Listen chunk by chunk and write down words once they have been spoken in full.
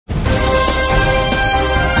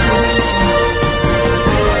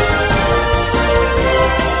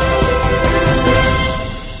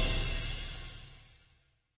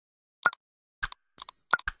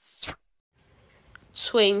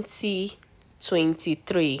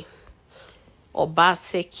2023.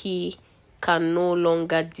 Obaseki can no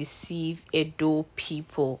longer deceive Edo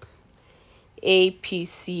people.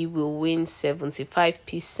 APC will win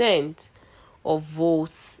 75% of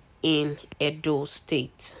votes in Edo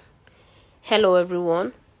State. Hello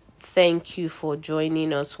everyone. Thank you for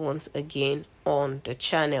joining us once again on the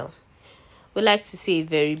channel. We'd like to say a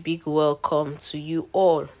very big welcome to you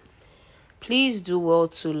all. Please do well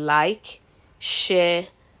to like, share,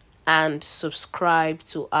 and subscribe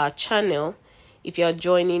to our channel if you are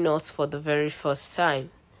joining us for the very first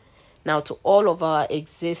time. Now, to all of our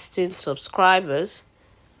existing subscribers,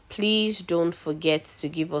 please don't forget to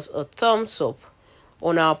give us a thumbs up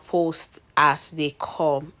on our posts as they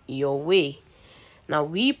come your way. Now,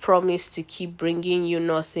 we promise to keep bringing you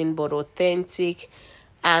nothing but authentic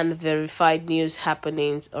and verified news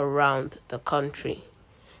happenings around the country.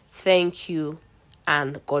 Thank you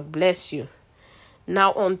and God bless you.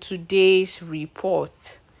 Now, on today's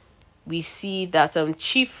report, we see that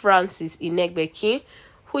Chief Francis Ł0 ñG,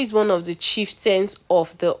 who is one of the chieftains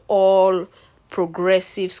of the All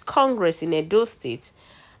Progressives Congress in Edo State,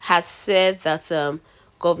 has said that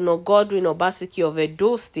Governor Godwin Obaseki of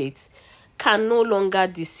Edo State can no longer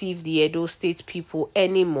deceive the Edo State people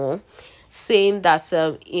anymore, saying that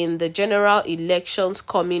in the general elections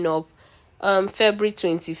coming up February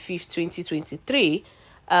 25th, 2023,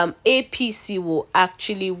 APC will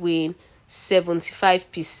actually win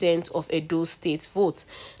 75% of Edo State votes.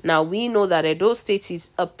 Now, we know that Edo State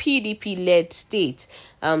is a PDP-led state.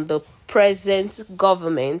 The present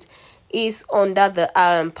government is under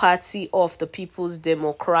the party of the People's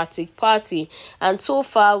Democratic Party. And so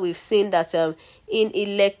far, we've seen that in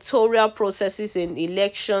electoral processes and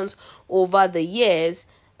elections over the years,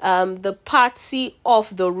 the party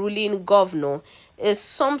of the ruling governor is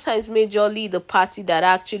sometimes majorly the party that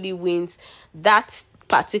actually wins that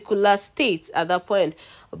particular state at that point.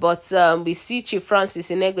 But we see Chief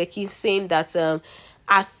Francis Ł0ñG saying that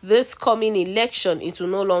at this coming election, it will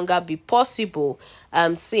no longer be possible,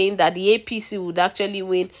 saying that the APC would actually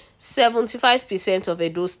win 75% of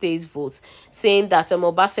Edo State's votes, saying that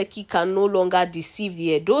Obaseki can no longer deceive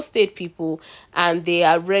the Edo State people and they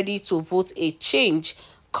are ready to vote a change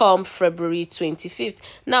come February 25th.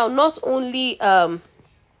 Now, not only are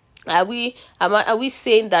we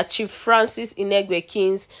saying that Chief Francis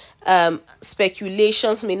Ł0ñG's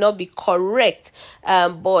speculations may not be correct,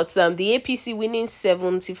 but the APC winning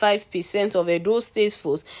 75% of Edo State's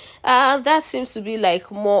votes, that seems to be like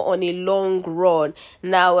more on a long run.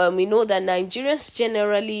 Now, we know that Nigerians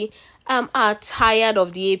generally are tired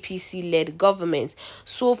of the APC-led government.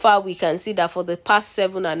 So far, we can see that for the past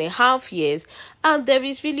 7.5 years, there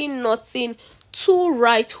is really nothing to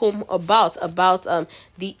write home about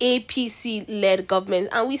the APC-led government.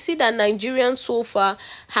 And we see that Nigerians so far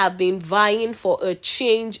have been vying for a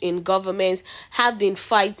change in government, have been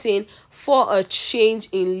fighting for a change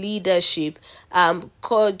in leadership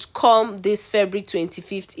could come this February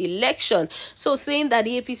 25th election. So saying that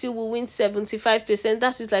the APC will win 75%,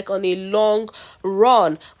 that is like on a long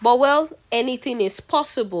run. But well, anything is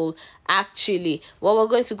possible actually. Well, we're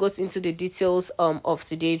going to go into the details of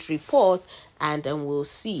today's report and then we'll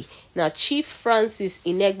see. Now, Chief Francis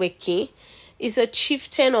Ł0ñG is a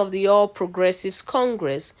chieftain of the All Progressives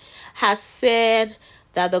Congress, has said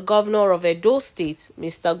that the governor of Edo State,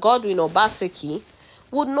 Mr. Godwin Obaseki,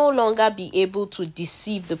 would no longer be able to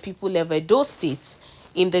deceive the people of Edo State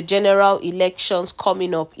in the general elections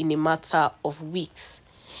coming up in a matter of weeks.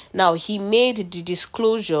 Now, he made the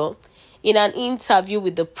disclosure in an interview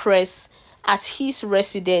with the press at his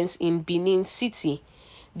residence in Benin City,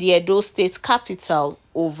 the Edo State capital,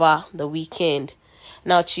 over the weekend.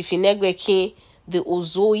 Now, Chief Ł0ñG, the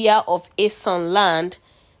Ozoya of Esan land,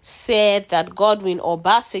 said that Godwin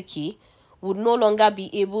Obaseki would no longer be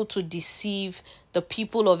able to deceive the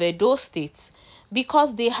people of Edo State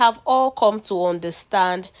because they have all come to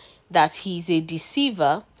understand that he is a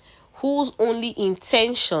deceiver whose only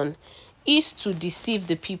intention is to deceive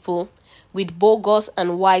the people with bogus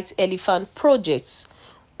and white elephant projects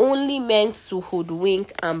only meant to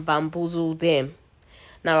hoodwink and bamboozle them.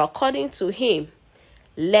 Now, according to him,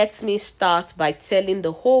 let me start by telling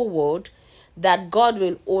the whole world that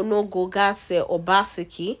Godwin Onogogase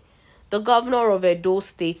Obaseki, the governor of Edo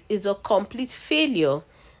State, is a complete failure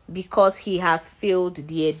because he has failed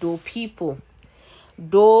the Edo people.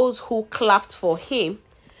 Those who clapped for him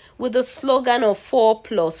with the slogan of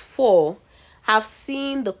 4+4 have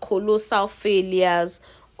seen the colossal failures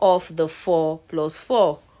of the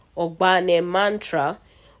 4+4 Ogbane mantra,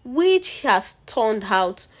 which has turned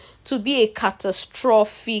out to be a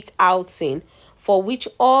catastrophic outing for which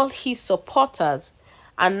all his supporters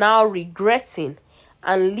are now regretting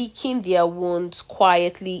and licking their wounds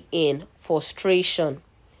quietly in frustration.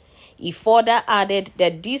 He further added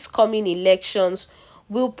that these coming elections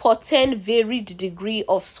will portend varied degree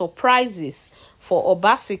of surprises for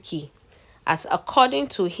Obaseki, as according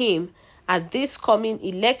to him, at this coming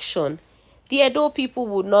election, the Edo people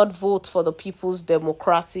would not vote for the People's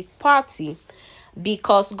Democratic Party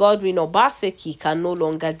because Godwin Obaseki can no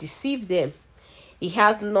longer deceive them. He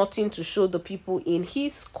has nothing to show the people in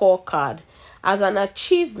his scorecard as an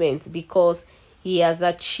achievement because he has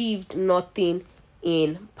achieved nothing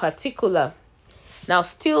in particular. Now,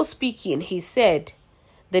 still speaking, he said,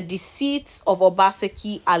 the deceits of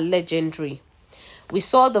Obaseki are legendary. We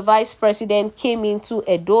saw the vice president came into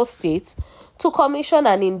Edo State to commission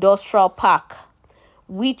an industrial park.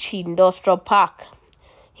 Which industrial park?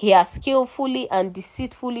 He has skillfully and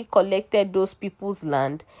deceitfully collected those people's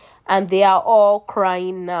land, and they are all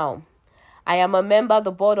crying now. I am a member of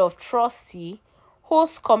the board of trustees,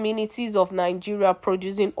 host communities of Nigeria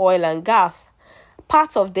producing oil and gas.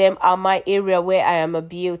 Part of them are my area where I am a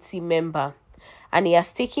BOT member. And he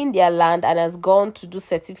has taken their land and has gone to do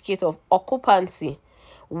certificate of occupancy.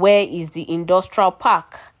 Where is the industrial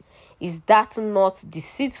park? Is that not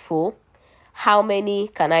deceitful? How many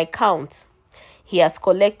can I count? He has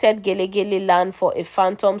collected Ł0ñG land for a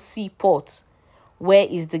phantom seaport. Where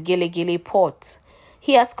is the Ł0ñG port?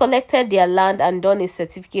 He has collected their land and done a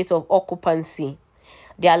certificate of occupancy.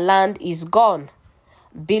 Their land is gone.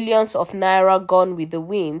 Billions of naira gone with the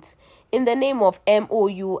wind in the name of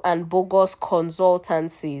MOU and bogus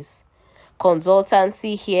consultancies.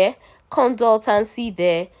 Consultancy here, consultancy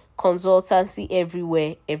there, consultancy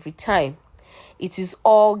everywhere, every time. It is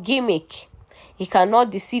all gimmick. He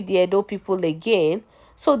cannot deceive the Edo people again,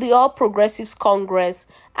 so the All Progressives Congress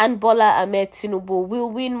and Bola Ahmed Tinubu will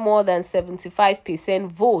win more than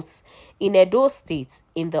 75% votes in Edo State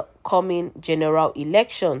in the coming general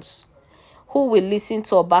elections. Who will listen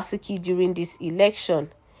to Obaseki during this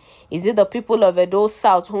election? Is it the people of Edo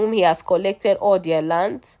South whom he has collected all their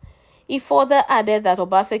lands? He further added that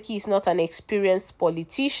Obaseki is not an experienced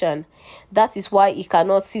politician. That is why he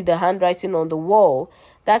cannot see the handwriting on the wall,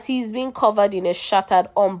 that he is being covered in a shattered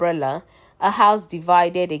umbrella, a house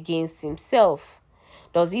divided against himself.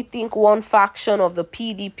 Does he think one faction of the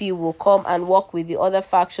PDP will come and work with the other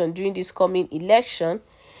faction during this coming election?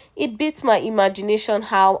 It beats my imagination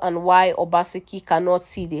how and why Obaseki cannot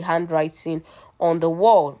see the handwriting on the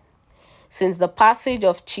wall. Since the passage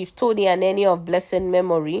of Chief Tony Aneni of blessed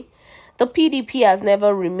memory, the PDP has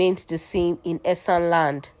never remained the same in Esan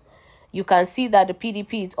land. You can see that the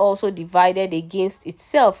PDP is also divided against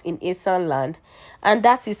itself in Esan land, and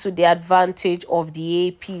that is to the advantage of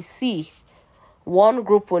the APC. One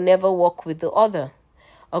group will never work with the other.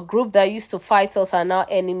 A group that used to fight us are now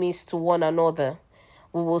enemies to one another.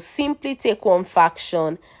 We will simply take one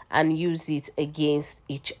faction and use it against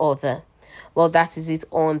each other. Well, that is it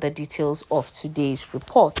on the details of today's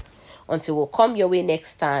report. Until we'll come your way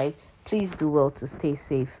next time, please do well to stay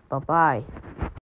safe. Bye-bye.